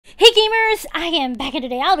Hey gamers, I am back, and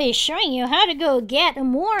today I'll be showing you how to go get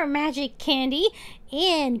more magic candy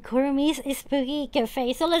in Kuromi's Spooky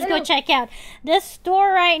Cafe. So let's go check out the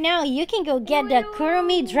store right now. You can go get the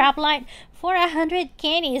Kuromi drop light for 100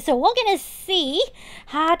 candies. So we're gonna see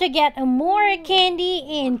how to get more candy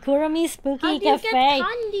in Kuromi's Spooky Cafe.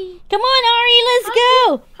 Come on, Ari, let's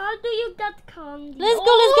go. How do you get candy? Let's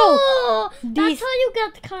go. That's how you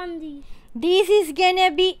get candy. This is gonna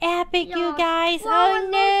be epic, you guys. Wow, Oh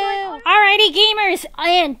no. Alrighty gamers,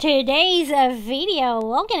 in today's video,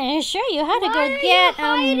 we're gonna show you how to go get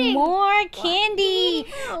more candy.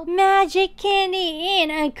 Magic candy in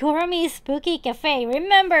Kuromi's Spooky Cafe.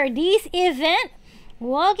 Remember, this event,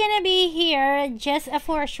 we're gonna be here just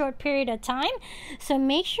for a short period of time, so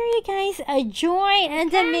make sure you guys join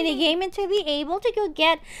the minigame and to be able to go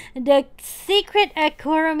get the secret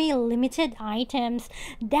Kuromi limited items.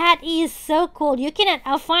 That is so cool. You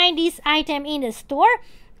cannot find this item in the store,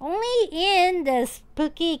 only in the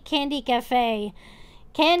Spooky Candy Cafe.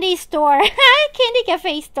 Candy store. Candy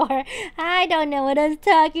Cafe store. I don't know what I'm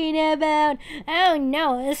talking about. Oh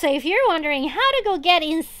no. So if you're wondering how to go get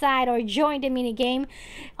inside or join the minigame,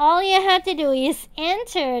 all you have to do is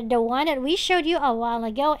enter the one that we showed you a while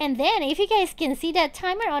ago. And then if you guys can see that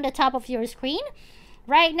timer on the top of your screen,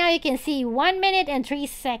 right now you can see 1 minute and 3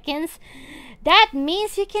 seconds. That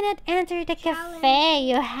means you cannot enter the cafe.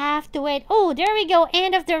 You have to wait. Oh, there we go.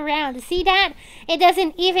 End of the round. See that? It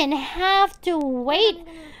doesn't even have to wait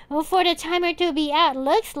for the timer to be out.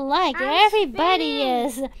 Looks like everybody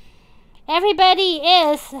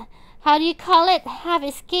is, how do you call it? Have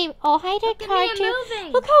escaped. Oh, hi there, cartoon.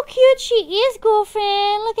 Look how cute she is,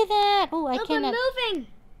 girlfriend. Look at that. Oh, I cannot. Moving.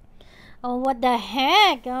 Oh, what the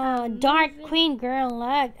heck? Oh, Dark Queen girl,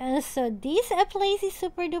 look. So this place is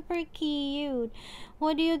super duper cute.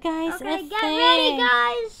 What do you guys think? Get ready,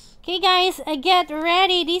 guys. Okay, guys, get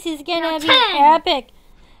ready. This is gonna be epic.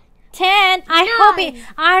 10. I hope it.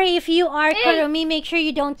 Ari, if you are Kuromi, make sure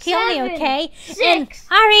you don't kill me, okay? 6, and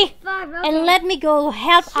Ari, 5, and let me go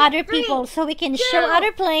help other people so we can show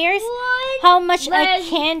other players how much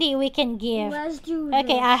candy we can give. Let's do this.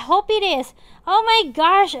 Okay, I hope it is. Oh my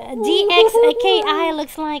gosh, DXKI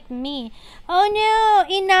looks like me. Oh no,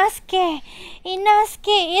 Inosuke.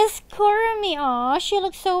 Inosuke is Kuromi. Oh, she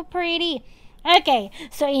looks so pretty. Okay,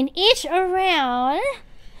 so in each round,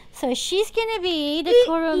 so she's gonna be the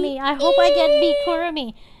Kuromi. I hope I get be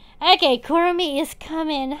Kuromi. Okay, Kuromi is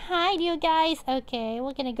coming. Hi, you guys. Okay,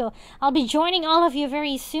 we're gonna go. I'll be joining all of you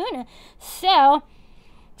very soon. So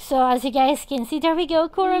as you guys can see, there we go,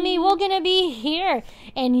 Kuromi. We're gonna be here,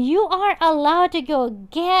 and you are allowed to go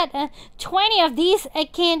get 20 of these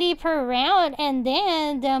candy per round, and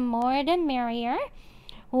then the more the merrier.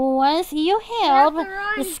 Once you help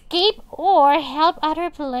escape or help other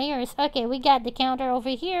players. Okay, we got the counter over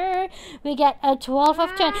here. We got a 12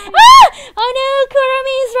 of 10. Ah! Oh no,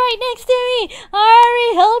 Kuromi is right next to me.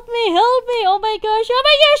 Ari, help me, help me. Oh my gosh, oh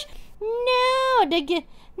my gosh. No,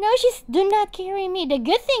 no, she's do not carry me. The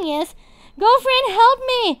good thing is, girlfriend, help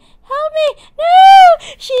me. Help me. No,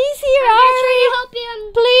 she's here. I'm trying to help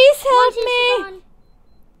you. Please help me.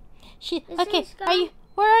 Okay, are you?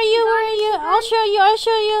 Where are you? Where are you? I'll show you. I'll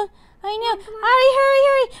show you. I know. Ari,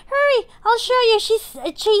 hurry. I'll show you. She's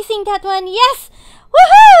chasing that one. Yes.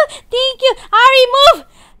 Woohoo! Thank you. Ari, move.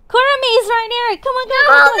 Kuromi is right there. Come on,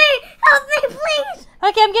 help me, please.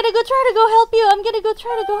 Okay, I'm gonna go try to go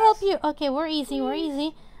help you. Okay, we're easy.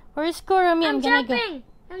 Where's Kuromi? I'm gonna go.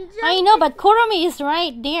 I know, but Kuromi is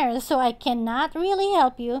right there, so I cannot really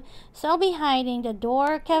help you. So I'll be hiding the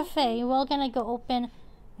door cafe. We're gonna go open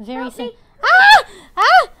very soon.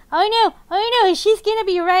 Oh no, she's gonna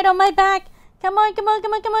be right on my back. Come on,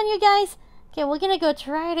 you guys. Okay, we're gonna go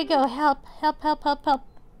try to go help.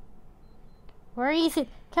 Where is it?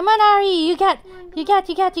 Come on, Ari, you got. We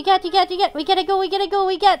gotta go.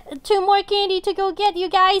 We got 2 more candy to go get, you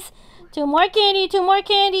guys. 2 more candy.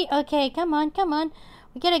 Okay, come on.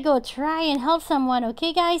 We gotta go try and help someone,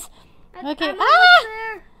 okay, guys? Okay.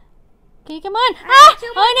 Okay, come on. Oh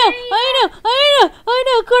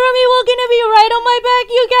no, Kuromi, we're gonna be right on my back,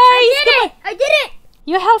 you guys. I did it.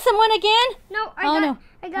 You help someone again? No, I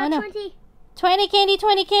got 20.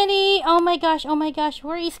 20 candy. Oh my gosh.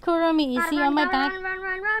 Where is Kuromi? Is he on my back?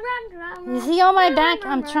 Is he on my back?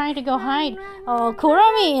 I'm trying to go hide. Oh,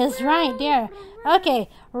 Kuromi is right there. Okay,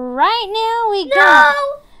 right now we go.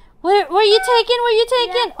 Were you taken?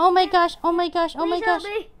 Yeah. Oh my gosh. Help me.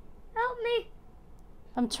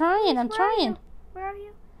 I'm trying. Where are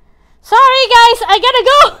you? Sorry guys, I gotta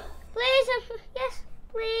go. Please, yes,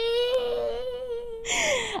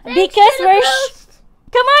 please.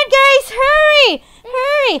 Come on, guys, hurry!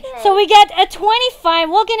 Hurry! So we got a 25.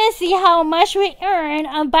 We're gonna see how much we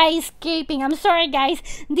earn by escaping. I'm sorry, guys.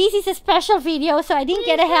 This is a special video, so I didn't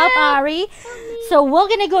get to help Ari. So we're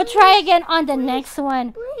gonna go try again on the next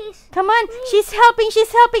one. Please. Come on, she's helping,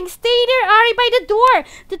 she's helping. Stay there, Ari, by the door.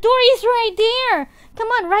 The door is right there. Come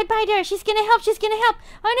on, right by there. She's gonna help, she's gonna help.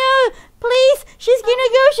 Oh no, please. She's gonna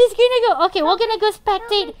go, she's gonna go. Okay, we're gonna go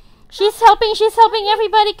spectate. She's helping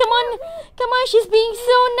everybody. Come on, come on. She's being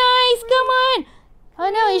so nice. Come on. Oh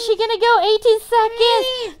no, is she gonna go? 18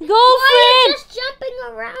 seconds. Go, Why friend. are you just jumping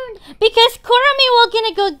around? Because Kuromi will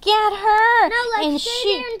gonna go get her. No, let's and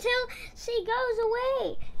stay there until she goes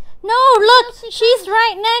away. No, look, she's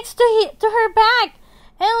right next to her back.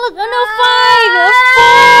 And look, oh no,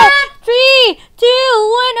 5, 4, 3, 2,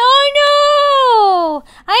 1. Oh no!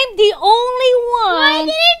 I'm the only one. Why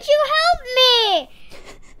didn't you help me?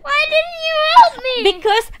 Why didn't you help me?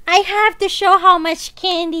 Because I have to show how much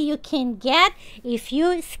candy you can get if you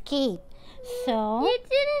escape. So You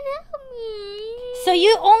didn't help me. So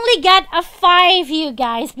you only got a 5, you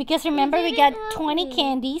guys, because remember we got didn't help 20 me.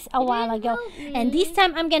 candies a while didn't ago. help me. And this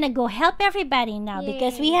time I'm gonna go help everybody now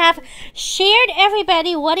because we Yay. have shared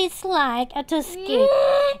everybody what it's like to escape.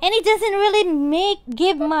 And it doesn't really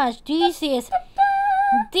give much. This is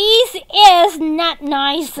not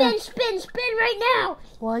nice. Spin right now.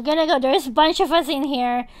 We're gonna go. There's a bunch of us in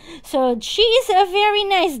here. So she is a very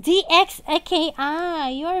nice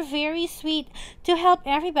DXAKI. You're very sweet to help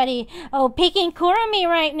everybody. Oh, picking Kuromi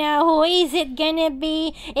right now. Who is it gonna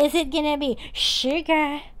be? Is it gonna be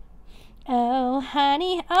Sugar? Oh,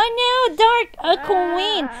 honey. Oh no, Dark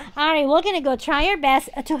Queen. Alright, we're gonna go try our best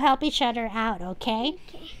to help each other out, okay?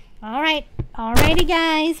 Alright. Alrighty,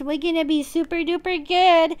 guys, we're gonna be super duper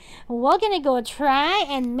good. We're gonna go try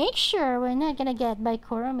and make sure we're not gonna get by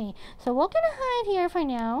Kuromi. So we're gonna hide here for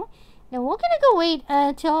now. And we're gonna go wait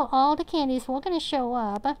until all the candies we're gonna show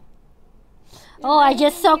up. Oh, I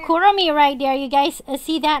just saw Kuromi right there. You guys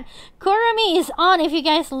see that? Kuromi is on. If you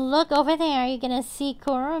guys look over there, you're gonna see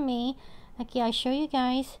Kuromi. Okay, I'll show you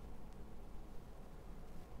guys.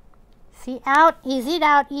 See out? Is it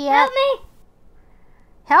out yet? Help me.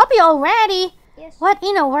 Help you already? Yes. What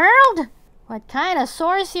in the world? What kind of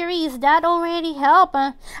sorcery is that already? Help,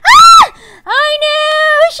 huh? Ah! Oh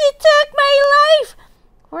no! She took my life!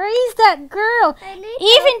 Where is that girl?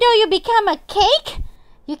 Even though you become a cake,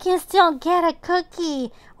 you can still get a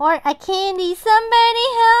cookie or a candy. Somebody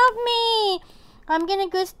help me! I'm gonna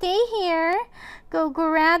go stay here. Go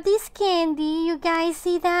grab this candy. You guys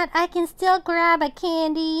see that? I can still grab a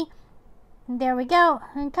candy. There we go.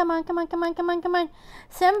 And come on. Somebody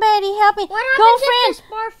help me. What Go, happens friend. if this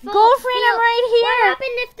bar fills? Go, friend. I'm right What here.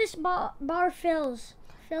 happens if this bar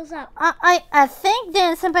fills up? I think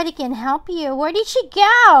then somebody can help you. Where did she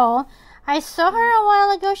go? I saw her a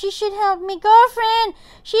while ago. She should help me. Girlfriend,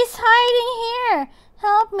 she's hiding here.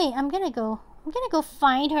 Help me. I'm gonna go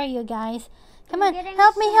find her, you guys. Come on,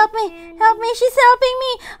 help me. She's helping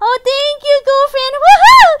me. Oh, thank you, girlfriend.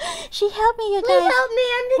 Woohoo! She helped me, you guys. Please help me.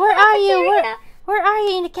 I'm Where are you? Where are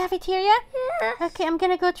you? In the cafeteria? Yes. Okay, I'm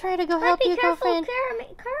gonna go try to go help you, girlfriend.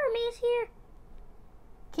 Kuromi is here.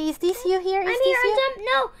 Okay, is this you here? Is I'm this here. you?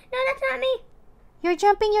 No, that's not me. You're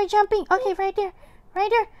jumping. Okay, right there.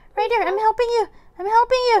 I'm helping you.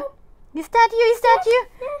 Is that you?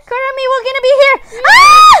 Yes. Kuromi, we're gonna be here.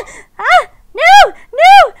 Ah! No!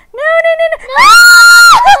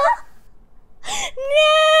 Ah!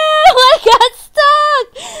 No! I got stuck.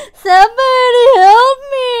 Somebody help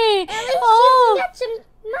me. At least Oh. you can get some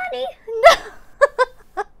money. No.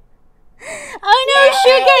 Oh no,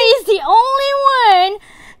 Sugar is the only one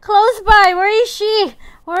close by. Where is she?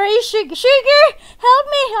 Sugar, help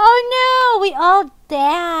me. Oh no, we all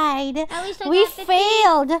died. At least I We got 15.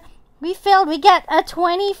 failed. We got a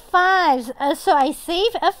 25. So I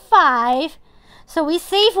save a 5. So we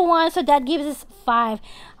save 1, so that gives us 5.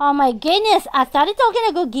 Oh my goodness, I thought it's all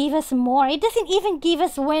gonna go give us more. It doesn't even give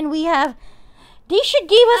us when we have. They should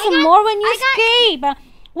give us more when you escape.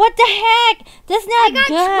 What the heck? That's not I got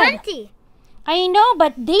good. 20. I know,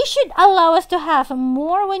 but they should allow us to have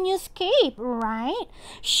more when you escape, right?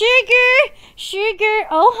 Sugar.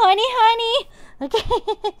 Oh, honey. Okay.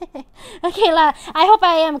 Okay, I hope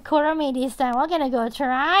I am Kuromi this time. We're gonna go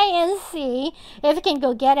try and see if we can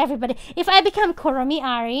go get everybody. If I become Kuromi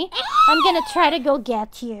Ari, I'm gonna try to go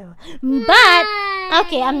get you. But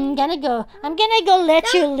okay, I'm gonna go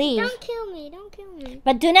let you leave. Don't kill me.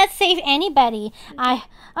 But do not save anybody.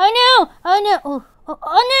 Oh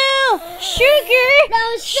no! Sugar! That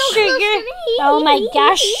was so close to me. Oh my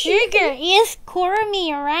gosh, Sugar is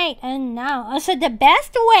Kuromi, right? And now, so the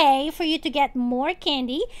best way for you to get more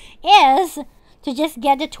candy is to just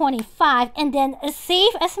get the 25 and then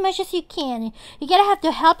save as much as you can. You gotta have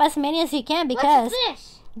to help as many as you can because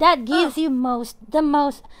that gives you the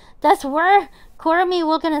most. That's where Kuromi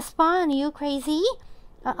will gonna spawn. You crazy?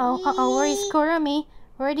 Where is Kuromi?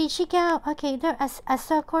 Where did she go? Okay, there. I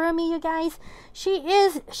saw Kuromi, you guys. She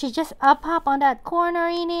just up on that corner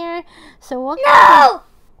in here. So what? No!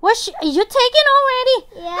 Was you taken already?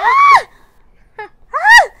 Yeah.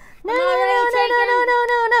 No. I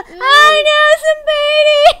know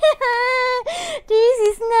somebody. This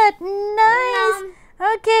is not nice.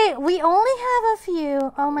 Okay, we only have a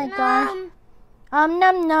few. Oh my gosh.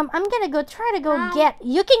 Num. I'm gonna try to go get.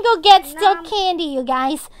 You can go get still candy, you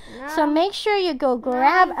guys. So make sure you go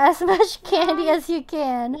grab as much candy as you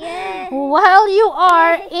can while you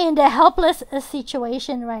are in the helpless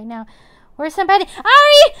situation right now. Where's somebody?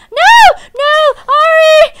 Ari! No!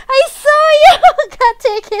 Ari! I saw you! Got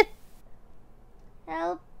taken.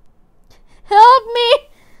 Help me!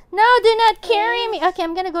 No, do not carry me. Okay,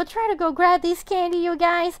 I'm gonna try to go grab this candy, you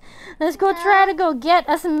guys. Let's go try to go get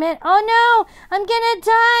as many. Oh no! I'm gonna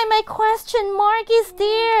die. My question mark is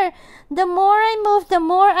there. The more I move, the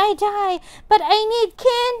more I die. But I need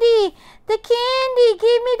candy. The candy.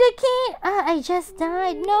 Give me the candy. I just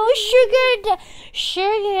died. No,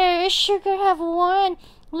 Sugar have won.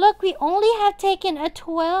 Look, we only have taken a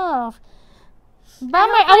 12.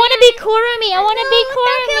 Bummer. I want to be Kuromi.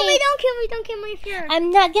 Don't kill me if you're...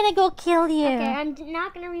 I'm not going to go kill you. Okay, I'm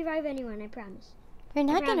not going to revive anyone, I promise. You're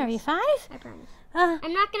not going to revive? I promise.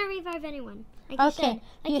 I'm not going to revive anyone. Like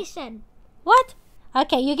you said. What?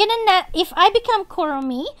 Okay, you're going to not... If I become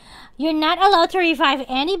Kuromi, you're not allowed to revive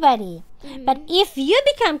anybody. But if you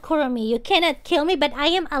become Kuromi, you cannot kill me, but I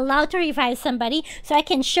am allowed to revive somebody so I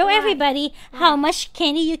can show everybody how much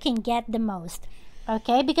candy you can get the most.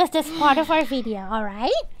 Okay, because that's part of our video,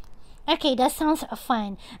 alright? Okay, that sounds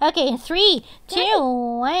fun. Okay, 3, 2,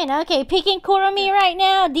 1. Okay, picking Kuromi right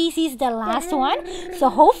now. This is the last one. So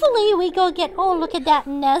hopefully we go get... Oh, look at that,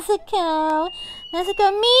 Nezuko.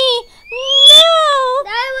 Nezuko, me! No!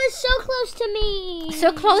 That was so close to me.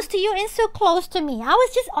 So close to you and so close to me. I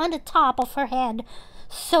was just on the top of her head.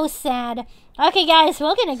 So sad. Okay, guys,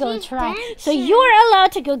 we're gonna go try. So you are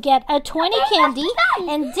allowed to go get a 20 candy,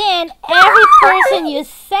 and then every person you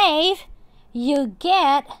save, you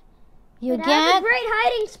get a great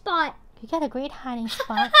hiding spot. You got a great hiding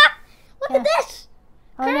spot. Look at this.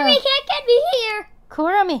 Kuromi can't get me here.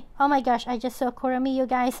 Kuromi. Oh my gosh, I just saw Kuromi, you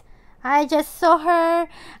guys. I just saw her. Look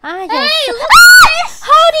at this.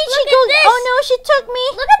 How did she go? Oh no, she took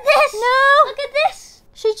me. Look at this. No. Look at this.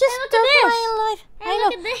 She just took my life. I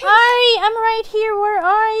know. Ari, I'm right here. Where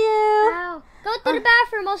are you? Wow. Go to the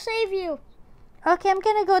bathroom. I'll save you. Okay, I'm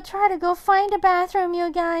gonna try to go find the bathroom,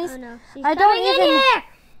 you guys. Oh no,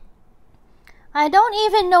 I don't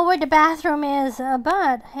even know where the bathroom is,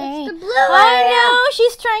 but hey. It's the blue area. I know,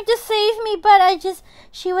 she's trying to save me, but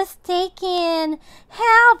she was taken.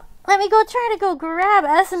 Help! Let me try to go grab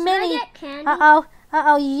as many. Can I get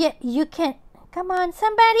candy? You can. Come on,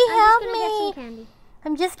 somebody help me. Get some candy.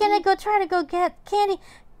 I'm just gonna try to go get candy.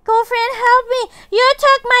 Girlfriend, help me! You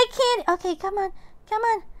took my candy. Okay, come on.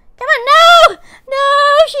 No!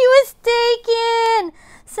 She was taken.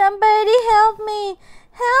 Somebody help me.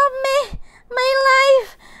 My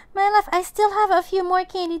life. I still have a few more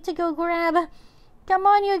candy to go grab. Come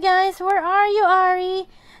on, you guys. Where are you, Ari?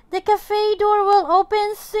 The cafe door will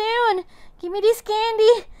open soon. Give me this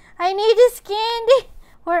candy. I need this candy.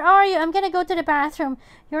 Where are you? I'm gonna go to the bathroom.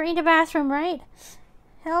 You're in the bathroom, right?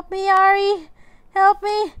 Help me, Ari. Help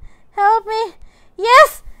me.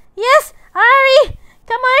 Yes, Ari.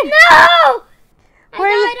 Come on. No!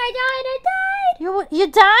 Where are you? I died. You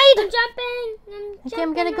died? I'm jumping. Okay,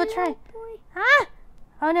 I'm gonna go try. Boy.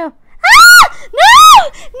 Oh no.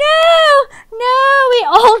 No, we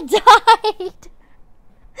all died.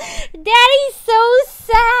 That is so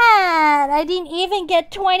sad. I didn't even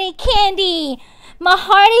get 20 candy. My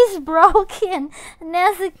heart is broken.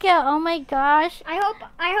 Nezuko, oh my gosh. I hope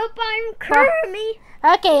I'm Kuromi.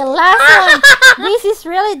 Okay, last one. This is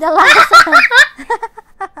really the last one.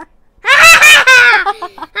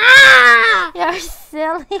 You're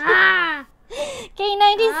silly. Okay,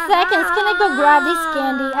 90 seconds. Can I go grab this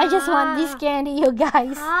candy? I just want this candy, you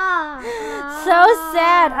guys. So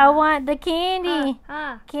sad. I want the candy.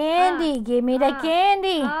 Candy. Give me the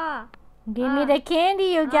candy. Give me the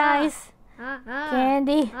candy, you guys.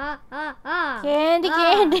 Candy.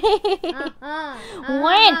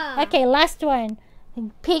 One. Okay, last one.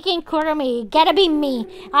 Picking Kuromi. Gotta be me.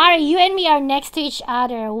 Alright, you and me are next to each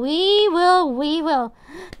other. We will.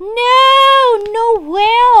 No,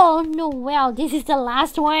 well. This is the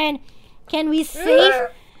last one. Can we save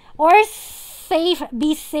or safe.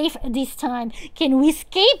 Be safe this time. Can we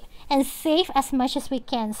escape and save as much as we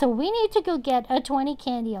can? So we need to go get a 20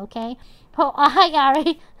 candy, okay? Oh, hi,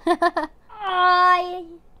 Ari.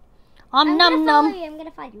 I'm nom gonna follow nom. you. I'm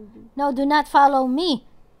gonna find you. No, do not follow me.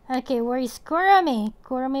 Okay, where is Kuromi?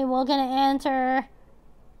 Kuromi, we're gonna enter.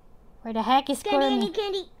 Where the heck is Kuromi?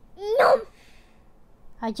 Candy. No.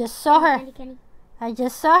 I just saw her. Candy. I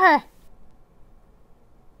just saw her.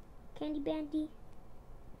 Candy Bandy.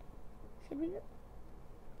 Should we go?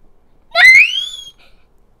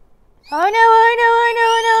 Oh no, oh no, oh no,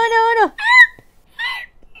 oh no, oh no.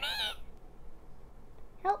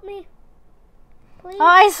 Help me. Please. Oh,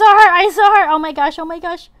 I saw her. I saw her. Oh my gosh. Oh my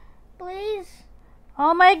gosh. Please.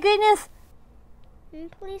 Oh my goodness.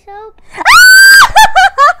 Please help.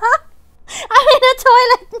 I'm in the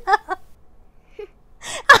toilet now.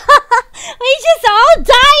 We just all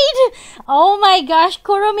died. Oh my gosh.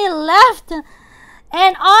 Kuromi left.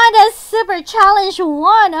 And on the super challenge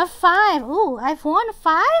 1 of 5. Ooh, I've won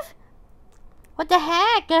 5? What the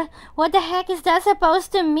heck? What the heck is that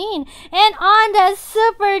supposed to mean? And on the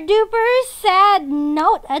super duper sad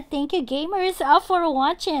note, thank you gamers for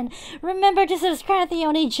watching. Remember to subscribe to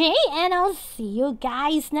Yoni J, and I'll see you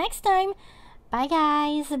guys next time. Bye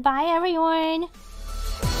guys. Bye everyone.